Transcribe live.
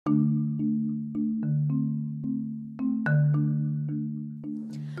Hi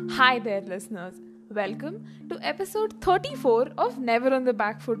there, listeners. Welcome to episode 34 of Never on the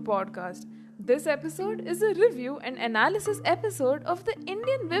Back Foot podcast. This episode is a review and analysis episode of the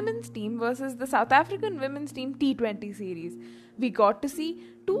Indian women's team versus the South African women's team T20 series. We got to see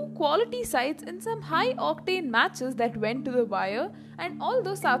two quality sides in some high octane matches that went to the wire, and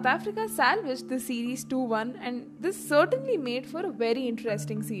although South Africa salvaged the series 2-1, and this certainly made for a very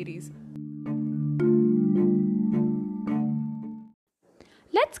interesting series.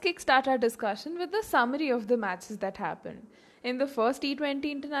 Let's kickstart our discussion with the summary of the matches that happened. In the first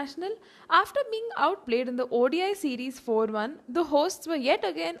T20 International, after being outplayed in the ODI series 4-1, the hosts were yet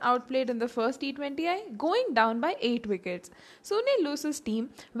again outplayed in the first T20I, going down by 8 wickets. Sunil Lusa's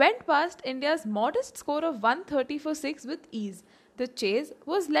team went past India's modest score of 130 for 6 with ease. The chase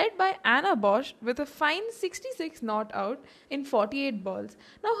was led by Anna Bosch with a fine 66 not out in 48 balls.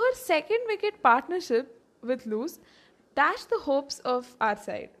 Now her second wicket partnership with Luz dashed the hopes of our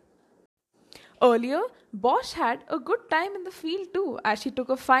side. Earlier, Bosch had a good time in the field too, as she took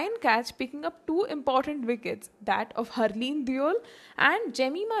a fine catch picking up two important wickets, that of Harleen Deol and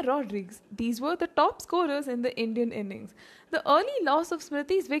Jemima Rodrigues. These were the top scorers in the Indian innings. The early loss of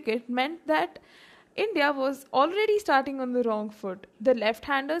Smriti's wicket meant that India was already starting on the wrong foot. The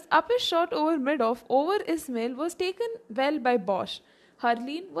left-hander's uppish shot over mid-off over Ismail was taken well by Bosch.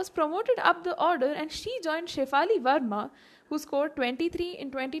 Harleen was promoted up the order and she joined Shefali Verma, who scored 23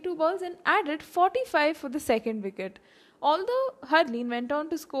 in 22 balls and added 45 for the second wicket. Although Harleen went on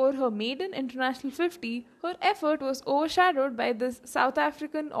to score her maiden international 50, her effort was overshadowed by this South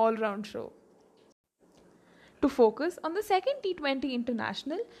African all-round show. To focus on the second T20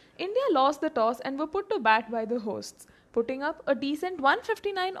 International, India lost the toss and were put to bat by the hosts, putting up a decent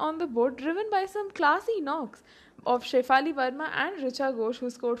 159 on the board driven by some classy knocks of Shefali Verma and Richa Ghosh, who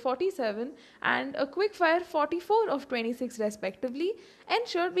scored 47 and a quick fire 44 of 26 respectively,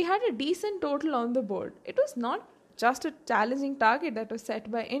 ensured we had a decent total on the board. It was not just a challenging target that was set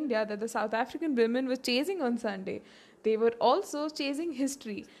by India that the South African women were chasing on Sunday. They were also chasing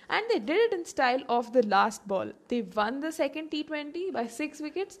history, and they did it in style of the last ball. They won the second T20 by 6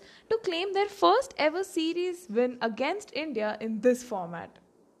 wickets to claim their first ever series win against India in this format.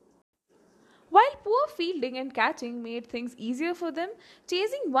 While poor fielding and catching made things easier for them,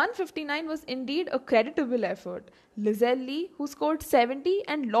 chasing 159 was indeed a creditable effort. Lizelle Lee, who scored 70,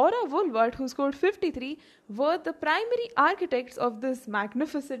 and Laura Woolward, who scored 53, were the primary architects of this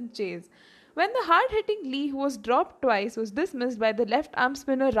magnificent chase. When the hard-hitting Lee, who was dropped twice, was dismissed by the left-arm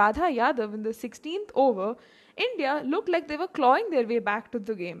spinner Radha Yadav in the 16th over, India looked like they were clawing their way back to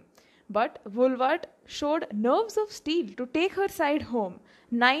the game. But Woolward showed nerves of steel to take her side home.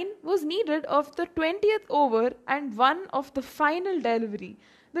 9 was needed of the 20th over and 1 of the final delivery.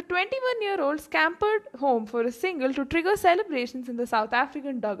 The 21-year-old scampered home for a single to trigger celebrations in the South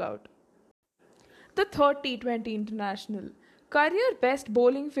African dugout. The third T20 International. Career best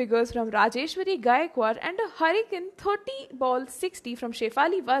bowling figures from Rajeshwari Gaikwad and a hurricane 30 ball 60 from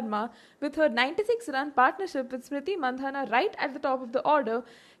Shefali Verma with her 96-run partnership with Smriti Mandhana right at the top of the order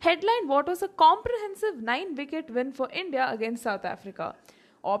headlined what was a comprehensive 9-wicket win for India against South Africa.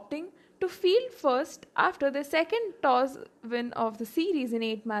 Opting to field first after their second toss win of the series in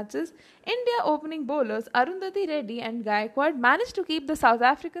 8 matches, India opening bowlers Arundhati Reddy and Gaikwad managed to keep the South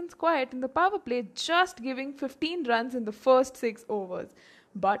Africans quiet in the power play, just giving 15 runs in the first 6 overs.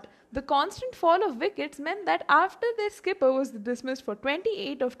 But the constant fall of wickets meant that after their skipper was dismissed for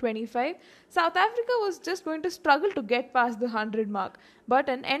 28 of 25, South Africa was just going to struggle to get past the 100 mark. But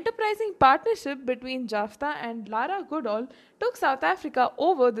an enterprising partnership between Jafta and Lara Goodall took South Africa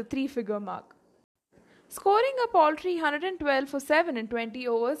over the 3-figure mark. Scoring a paltry 112 for 7 in 20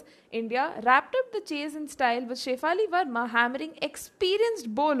 overs, India wrapped up the chase in style with Shefali Verma hammering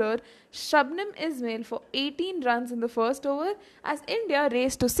experienced bowler Shabnim Ismail for 18 runs in the first over as India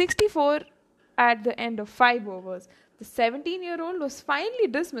raced to 64 at the end of 5 overs. The 17-year-old was finally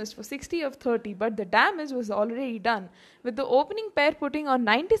dismissed for 60 of 30, but the damage was already done, with the opening pair putting on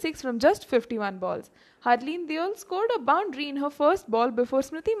 96 from just 51 balls. Harleen Deol scored a boundary in her first ball before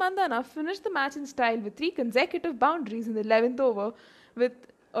Smriti Mandhana finished the match in style with 3 consecutive boundaries in the 11th over, with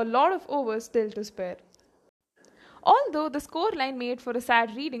a lot of overs still to spare. Although the scoreline made for a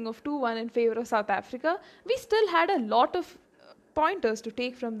sad reading of 2-1 in favour of South Africa, we still had a lot of pointers to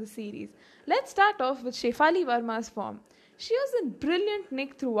take from the series. Let's start off with Shefali Verma's form. She was in brilliant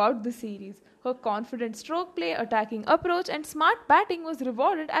nick throughout the series. Her confident stroke play, attacking approach, and smart batting was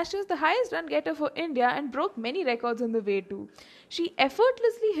rewarded as she was the highest run getter for India and broke many records on the way too. She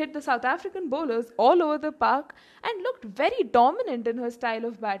effortlessly hit the South African bowlers all over the park and looked very dominant in her style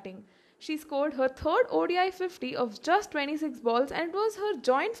of batting. She scored her third ODI 50 of just 26 balls and it was her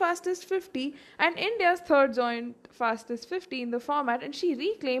joint fastest 50 and India's third joint fastest 50 in the format, and she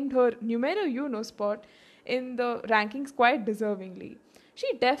reclaimed her numero uno spot in the rankings quite deservingly.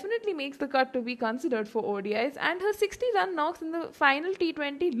 She definitely makes the cut to be considered for ODIs, and her 60-run knocks in the final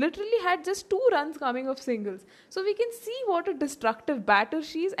T20 literally had just 2 runs coming off singles. So we can see what a destructive batter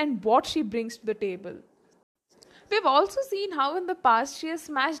she is and what she brings to the table. We've also seen how in the past she has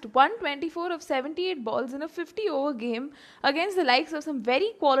smashed 124 of 78 balls in a 50-over game against the likes of some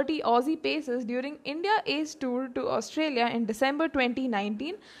very quality Aussie pacers during India A's tour to Australia in December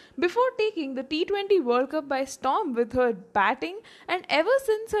 2019 before taking the T20 World Cup by storm with her batting, and ever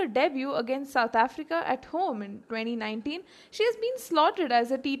since her debut against South Africa at home in 2019, she has been slaughtered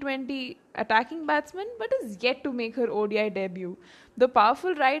as a T20 attacking batsman but is yet to make her ODI debut. The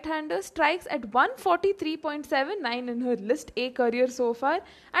powerful right-hander strikes at 143.79 in her List A career so far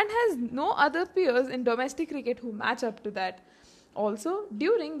and has no other peers in domestic cricket who match up to that. Also,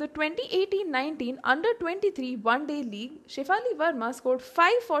 during the 2018-19 Under-23 One-Day League, Shefali Verma scored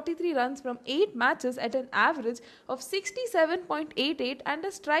 543 runs from 8 matches at an average of 67.88 and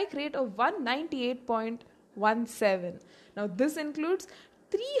a strike rate of 198.17. Now, this includes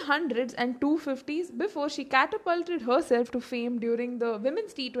 300s and 250s before she catapulted herself to fame during the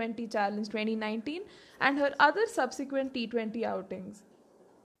Women's T20 Challenge 2019 and her other subsequent T20 outings.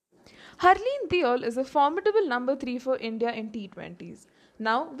 Harleen Deol is a formidable number 3 for India in T20s.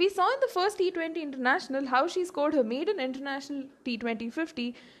 Now, we saw in the first T20 International how she scored her maiden international T20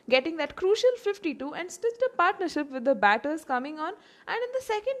 50, getting that crucial 52 and stitched a partnership with the batters coming on, and in the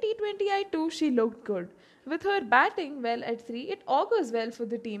second T20I too she looked good. With her batting well at 3, it augurs well for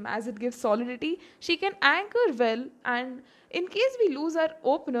the team as it gives solidity, she can anchor well, and in case we lose our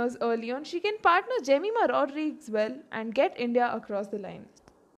openers early on, she can partner Jemima Rodriguez well and get India across the line.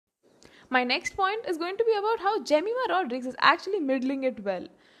 My next point is going to be about how Jemima Rodriguez is actually middling it well.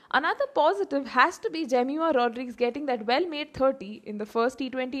 Another positive has to be Jemima Rodriguez getting that well-made 30 in the first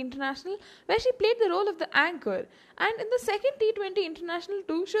T20 International where she played the role of the anchor, and in the second T20 International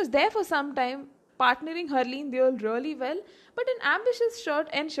too, she was there for some time partnering Harleen Deol really well, but an ambitious shot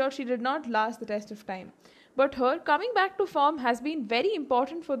ensured she did not last the test of time. But her coming back to form has been very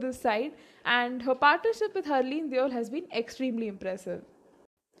important for this side, and her partnership with Harleen Deol has been extremely impressive.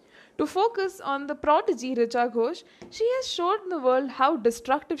 To focus on the prodigy Richa Ghosh, she has showed the world how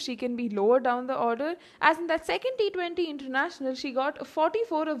destructive she can be lower down the order, as in that second T20 International she got a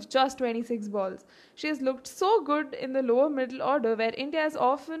 44 of just 26 balls. She has looked so good in the lower middle order where India is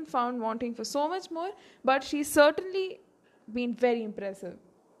often found wanting for so much more, but she's certainly been very impressive.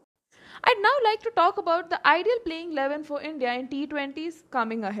 I'd now like to talk about the ideal playing 11 for India in T20s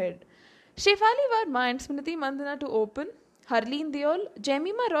coming ahead. Shefali Verma and Smriti Mandhana to open, Harleen Deol,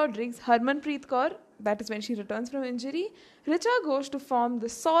 Jemima Rodriguez, Harmanpreet Kaur, that is when she returns from injury, Richa Ghosh to form the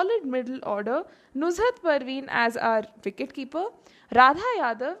solid middle order, Nuzhat Parveen as our wicketkeeper, Radha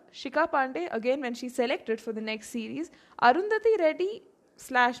Yadav, Shikha Pandey again when she's selected for the next series, Arundhati Reddy /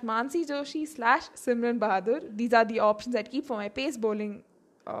 Mansi Joshi / Simran Bahadur. These are the options I keep for my pace bowling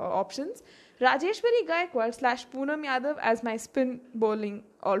options. Rajeshwari Gaikwad / Poonam Yadav as my spin bowling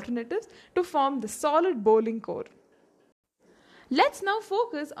alternatives to form the solid bowling core. Let's now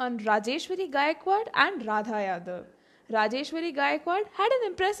focus on Rajeshwari Gaikwad and Radha Yadav. Rajeshwari Gaikwad had an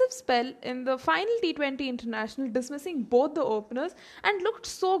impressive spell in the final T20 International, dismissing both the openers and looked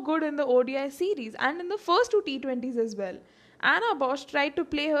so good in the ODI series and in the first 2 T20s as well. Anna Bosch tried to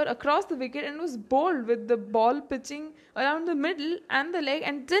play her across the wicket and was bowled with the ball pitching around the middle and the leg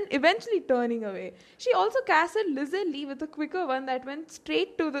and then eventually turning away. She also castled Lizelle Lee with a quicker one that went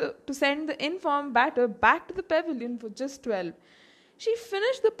straight to send the in-form batter back to the pavilion for just 12. She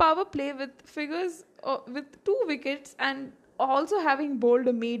finished the power play with figures with 2 wickets and also having bowled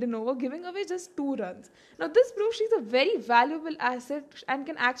a maiden over, giving away just 2 runs. Now this proves she's a very valuable asset and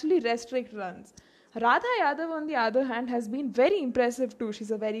can actually restrict runs. Radha Yadav on the other hand has been very impressive too.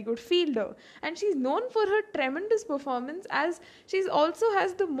 She's a very good fielder and she's known for her tremendous performance as she also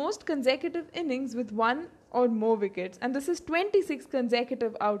has the most consecutive innings with 1 or more wickets, and this is 26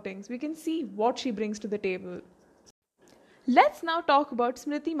 consecutive outings. We can see what she brings to the table. Let's now talk about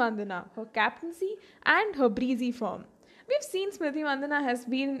Smriti Mandhana, her captaincy and her breezy form. We've seen Smriti Mandhana has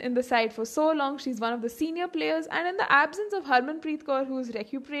been in the side for so long. She's one of the senior players, and in the absence of Harmanpreet Kaur, who is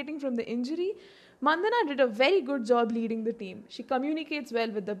recuperating from the injury, Mandana did a very good job leading the team. She communicates well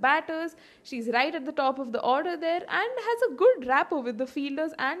with the batters, she's right at the top of the order there, and has a good rapport with the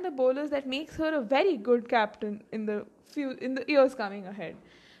fielders and the bowlers that makes her a very good captain in the years coming ahead.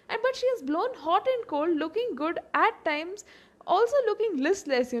 And but she has blown hot and cold, looking good at times, also looking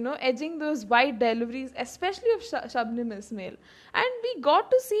listless, edging those wide deliveries, especially of Shabnim Ismail. And we got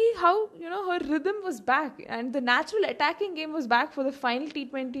to see how, her rhythm was back and the natural attacking game was back for the final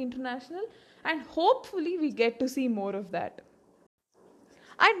T20 International. And hopefully we get to see more of that.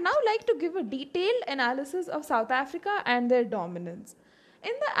 I'd now like to give a detailed analysis of South Africa and their dominance.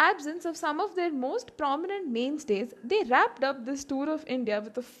 In the absence of some of their most prominent mainstays, they wrapped up this tour of India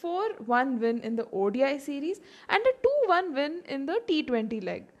with a 4-1 win in the ODI series and a 2-1 win in the T20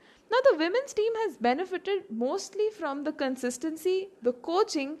 leg. Now, the women's team has benefited mostly from the consistency, the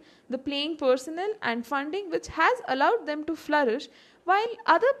coaching, the playing personnel, and funding, which has allowed them to flourish, while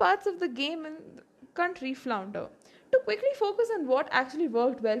other parts of the game in the country flounder. To quickly focus on what actually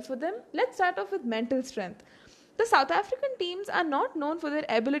worked well for them, let's start off with mental strength. The South African teams are not known for their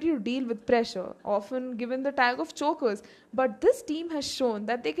ability to deal with pressure, often given the tag of chokers, but this team has shown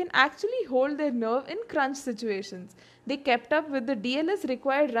that they can actually hold their nerve in crunch situations. They kept up with the DLS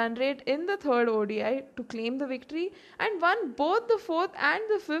required run rate in the third ODI to claim the victory and won both the fourth and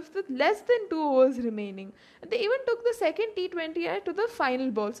the fifth with less than 2 overs remaining. They even took the second T20I to the final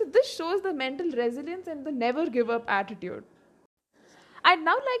ball. So this shows the mental resilience and the never give up attitude. I'd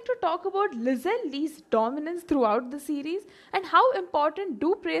now like to talk about Lizelle Lee's dominance throughout the series and how important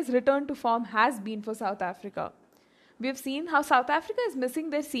du Preez's return to form has been for South Africa. We have seen how South Africa is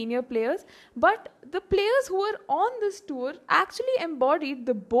missing their senior players, but the players who were on this tour actually embodied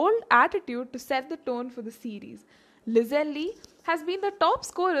the bold attitude to set the tone for the series. Lizelle Lee has been the top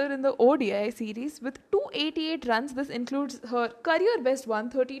scorer in the ODI series with 288 runs. This includes her career best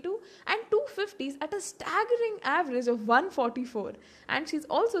 132 and 250s at a staggering average of 144. And she's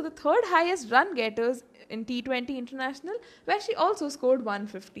also the third highest run getters in T20 International, where she also scored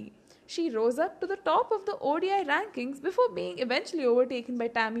 150. She rose up to the top of the ODI rankings before being eventually overtaken by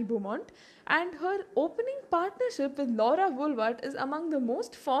Tammy Beaumont, and her opening partnership with Laura Woolward is among the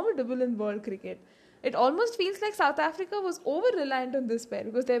most formidable in world cricket. It almost feels like South Africa was over-reliant on this pair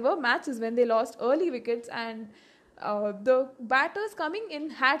because there were matches when they lost early wickets and the batters coming in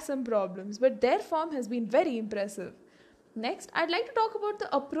had some problems, but their form has been very impressive. Next, I'd like to talk about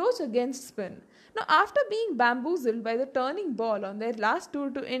the approach against spin. Now, after being bamboozled by the turning ball on their last tour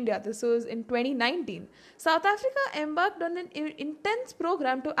to India, this was in 2019, South Africa embarked on an intense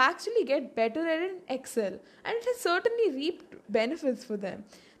program to actually get better at it and excel, and it has certainly reaped benefits for them.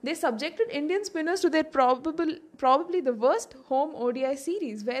 They subjected Indian spinners to their probably the worst home ODI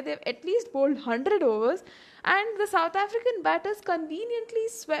series, where they've at least bowled 100 overs, and the South African batters conveniently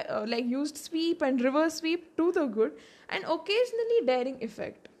used sweep and reverse sweep to the good and occasionally daring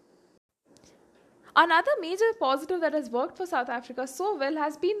effect. Another major positive that has worked for South Africa so well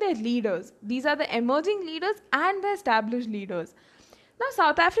has been their leaders. These are the emerging leaders and the established leaders. Now,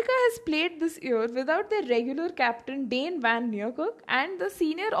 South Africa has played this year without their regular captain Dane van Niekerk and the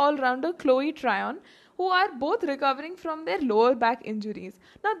senior all-rounder Chloe Tryon, who are both recovering from their lower back injuries.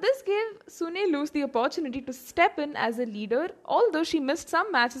 Now, this gave Sune Luce the opportunity to step in as a leader, although she missed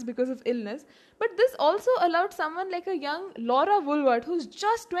some matches because of illness. But this also allowed someone like a young Laura Woolward, who's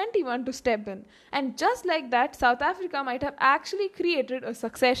just 21, to step in. And just like that, South Africa might have actually created a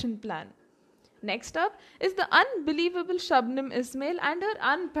succession plan. Next up is the unbelievable Shabnim Ismail and her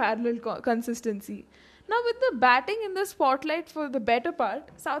unparalleled consistency. Now, with the batting in the spotlight for the better part,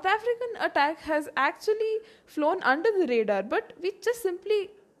 South African attack has actually flown under the radar, but we just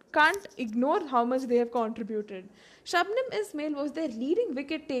simply can't ignore how much they have contributed. Shabnim Ismail was their leading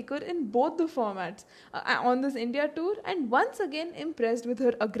wicket taker in both the formats on this India tour, and once again impressed with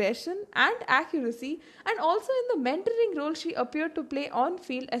her aggression and accuracy, and also in the mentoring role she appeared to play on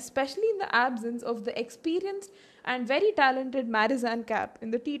field, especially in the absence of the experienced and very talented Marizanne Kapp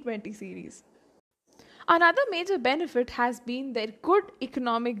in the T20 series. Another major benefit has been their good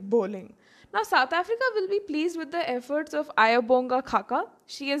economic bowling. Now, South Africa will be pleased with the efforts of Ayabonga Khaka.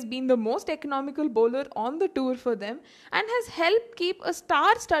 She has been the most economical bowler on the tour for them and has helped keep a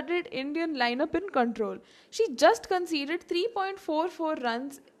star-studded Indian lineup in control. She just conceded 3.44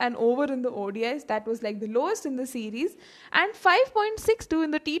 runs an over in the ODIs, that was like the lowest in the series, and 5.62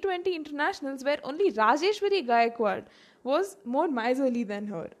 in the T20 internationals, where only Rajeshwari Gaikwad was more miserly than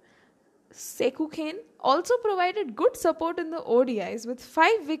her. Sekou Kane also provided good support in the ODIs with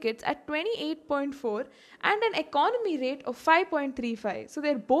 5 wickets at 28.4 and an economy rate of 5.35. So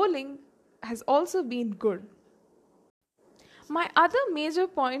their bowling has also been good. My other major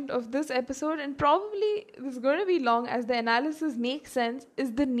point of this episode, and probably this is going to be long as the analysis makes sense,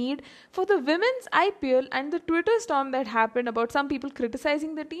 is the need for the women's IPL and the Twitter storm that happened about some people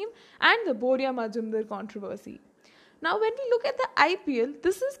criticizing the team and the Boria Majumdar controversy. Now, when we look at the IPL,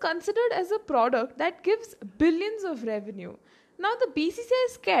 this is considered as a product that gives billions of revenue. Now, the BCCI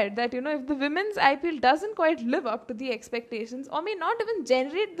is scared that, if the women's IPL doesn't quite live up to the expectations or may not even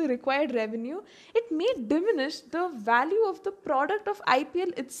generate the required revenue, it may diminish the value of the product of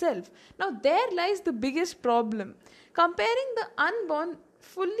IPL itself. Now, there lies the biggest problem. Comparing the unborn,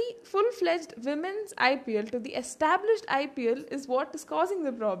 full-fledged women's IPL to the established IPL is what is causing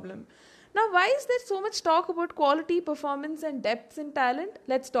the problem. Now, why is there so much talk about quality, performance and depth in talent?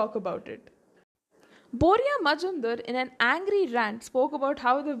 Let's talk about it. Boria Majumdar, in an angry rant, spoke about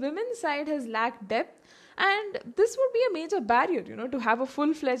how the women's side has lacked depth, and this would be a major barrier, to have a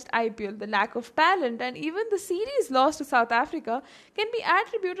full-fledged IPL. The lack of talent and even the series lost to South Africa can be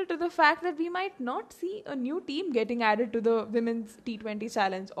attributed to the fact that we might not see a new team getting added to the Women's T20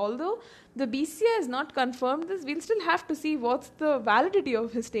 Challenge. Although the BCCI has not confirmed this, we'll still have to see what's the validity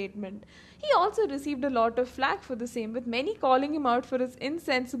of his statement. He also received a lot of flack for the same, with many calling him out for his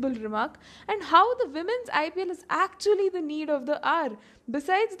insensible remark and how the women's IPL is actually the need of the hour,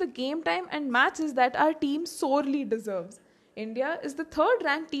 besides the game time and matches that our team sorely deserves. India is the third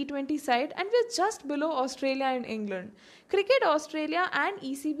ranked T20 side and we're just below Australia and England. Cricket Australia and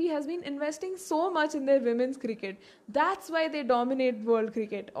ECB has been investing so much in their women's cricket. That's why they dominate world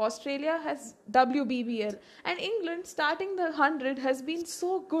cricket. Australia has WBBL and England, starting the 100, has been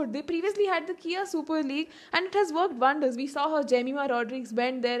so good. They previously had the Kia Super League and it has worked wonders. We saw how Jemima Rodriguez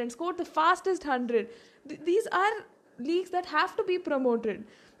went there and scored the fastest 100. These are leagues that have to be promoted.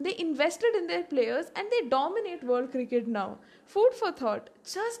 They invested in their players and they dominate world cricket now. Food for thought.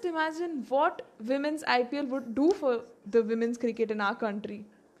 Just imagine what women's IPL would do for the women's cricket in our country.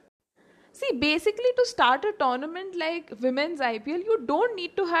 See, basically to start a tournament like women's IPL, you don't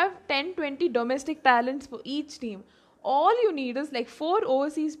need to have 10-20 domestic talents for each team. All you need is like 4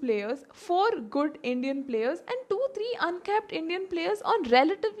 overseas players, 4 good Indian players and 2-3 uncapped Indian players on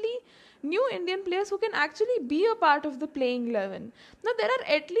relatively new Indian players who can actually be a part of the playing 11. Now, there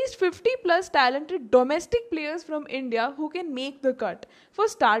are at least 50 plus talented domestic players from India who can make the cut. For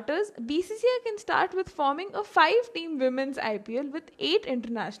starters, BCCI can start with forming a 5-team women's IPL with 8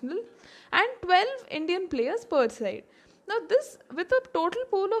 international and 12 Indian players per side. Now, this, with a total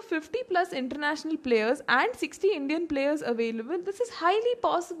pool of 50 plus international players and 60 Indian players available, this is highly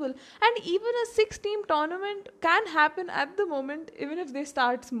possible, and even a 6-team tournament can happen at the moment even if they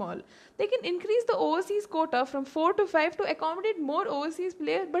start small. They can increase the overseas quota from 4 to 5 to accommodate more overseas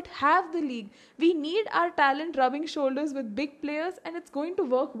players but have the league. We need our talent rubbing shoulders with big players and it's going to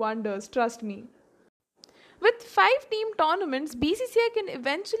work wonders, trust me. With 5-team tournaments, BCCI can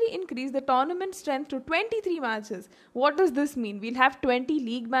eventually increase the tournament strength to 23 matches. What does this mean? We'll have 20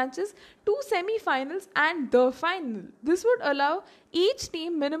 league matches, 2 semi-finals and the final. This would allow each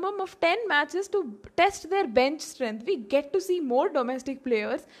team minimum of 10 matches to test their bench strength. We get to see more domestic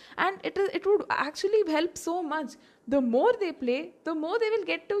players and it would actually help so much. The more they play, the more they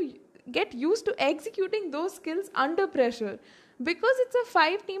will get used to executing those skills under pressure. Because it's a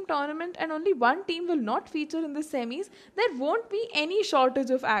 5-team tournament and only one team will not feature in the semis, there won't be any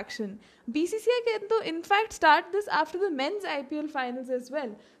shortage of action. BCCI can though in fact start this after the men's IPL finals as well.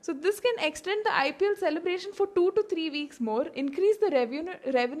 So this can extend the IPL celebration for 2 to 3 weeks more, increase the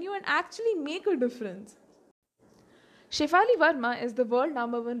revenue and actually make a difference. Shefali Verma is the world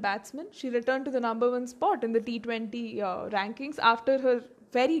number 1 batsman. She returned to the number 1 spot in the T20 rankings after her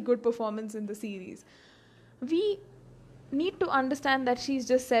very good performance in the series. We need to understand that she's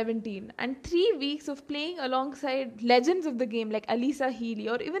just 17 and 3 weeks of playing alongside legends of the game like Alyssa Healy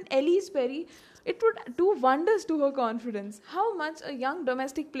or even Elise Perry, it would do wonders to her confidence. How much a young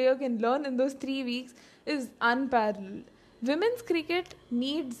domestic player can learn in those 3 weeks is unparalleled. Women's cricket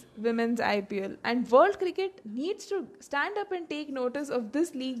needs women's IPL and world cricket needs to stand up and take notice of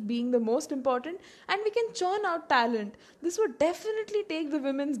this league being the most important, and we can churn out talent. This would definitely take the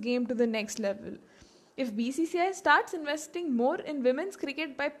women's game to the next level. If BCCI starts investing more in women's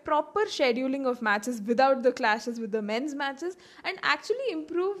cricket by proper scheduling of matches without the clashes with the men's matches and actually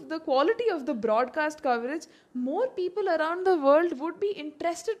improve the quality of the broadcast coverage, more people around the world would be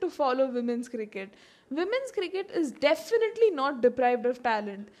interested to follow women's cricket. Women's cricket is definitely not deprived of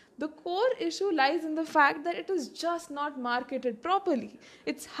talent. The core issue lies in the fact that it is just not marketed properly.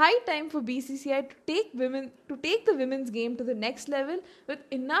 It's high time for BCCI to take the women's game to the next level with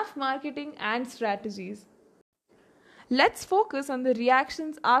enough marketing and strategies. Let's focus on the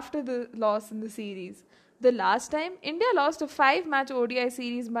reactions after the loss in the series. The last time India lost a 5-match ODI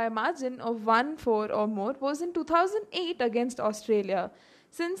series by a margin of 1-4 or more was in 2008 against Australia.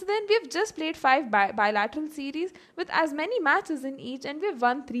 Since then, we've just played 5 bilateral series with as many matches in each, and we've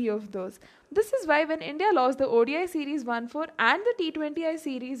won 3 of those. This is why when India lost the ODI series 1-4 and the T20I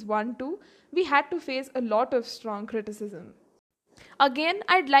series 1-2, we had to face a lot of strong criticism. Again,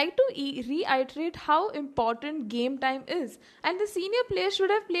 I'd like to reiterate how important game time is, and the senior players should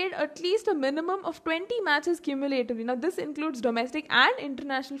have played at least a minimum of 20 matches cumulatively. Now, this includes domestic and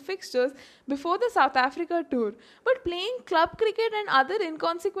international fixtures before the South Africa tour. But playing club cricket and other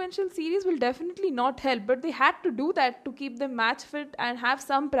inconsequential series will definitely not help, but they had to do that to keep them match fit and have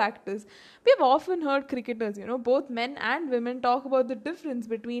some practice. We've often heard cricketers, both men and women, talk about the difference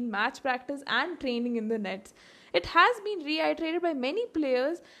between match practice and training in the nets. It has been reiterated by many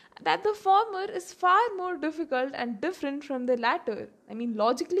players that the former is far more difficult and different from the latter. I mean,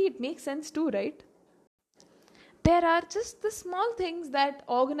 logically, it makes sense too, right? There are just the small things that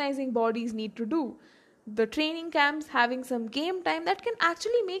organizing bodies need to do. The training camps having some game time that can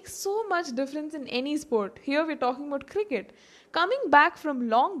actually make so much difference in any sport. Here we're talking about cricket. Coming back from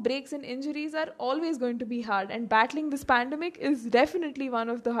long breaks and injuries are always going to be hard, and battling this pandemic is definitely one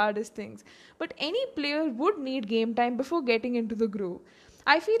of the hardest things. But any player would need game time before getting into the groove.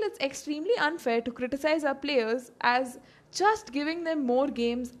 I feel it's extremely unfair to criticize our players as just giving them more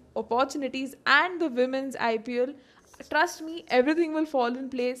games, opportunities, and the women's IPL. Trust me, everything will fall in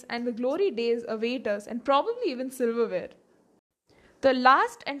place and the glory days await us, and probably even silverware. The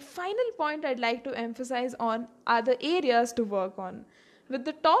last and final point I'd like to emphasize on are the areas to work on. With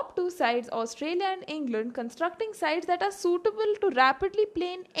the top 2 sides, Australia and England, constructing sides that are suitable to rapidly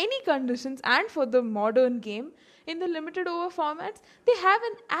play in any conditions and for the modern game in the limited over formats, they have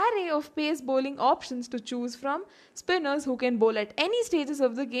an array of pace bowling options to choose from, spinners who can bowl at any stages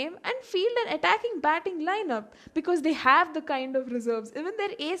of the game, and field an attacking batting lineup because they have the kind of reserves. Even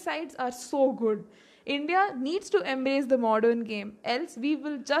their A sides are so good. India needs to embrace the modern game, else we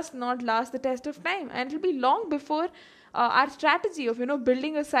will just not last the test of time, and it'll be long before our strategy of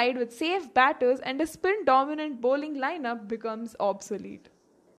building a side with safe batters and a spin dominant bowling lineup becomes obsolete.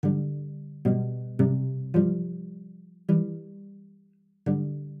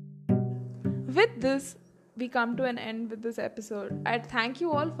 With this, we come to an end with this episode. I'd thank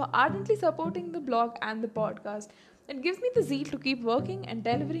you all for ardently supporting the blog and the podcast. It gives me the zeal to keep working and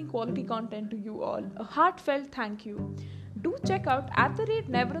delivering quality content to you all. A heartfelt thank you. Do check out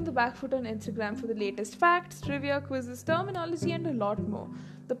 @Never on the Back Foot on Instagram for the latest facts, trivia, quizzes, terminology, and a lot more.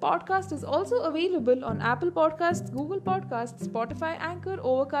 The podcast is also available on Apple Podcasts, Google Podcasts, Spotify, Anchor,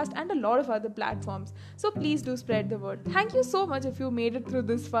 Overcast, and a lot of other platforms. So please do spread the word. Thank you so much if you made it through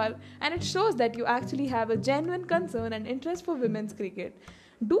this far, and it shows that you actually have a genuine concern and interest for women's cricket.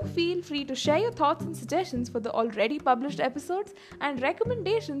 Do feel free to share your thoughts and suggestions for the already published episodes and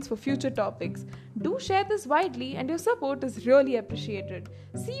recommendations for future topics. Do share this widely, and your support is really appreciated.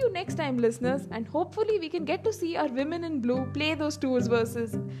 See you next time, listeners, and hopefully we can get to see our women in blue play those tours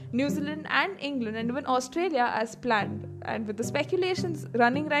versus New Zealand and England and even Australia as planned, and with the speculations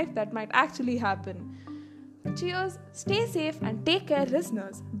running rife that might actually happen. Cheers, stay safe, and take care,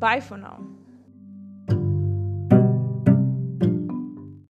 listeners. Bye for now.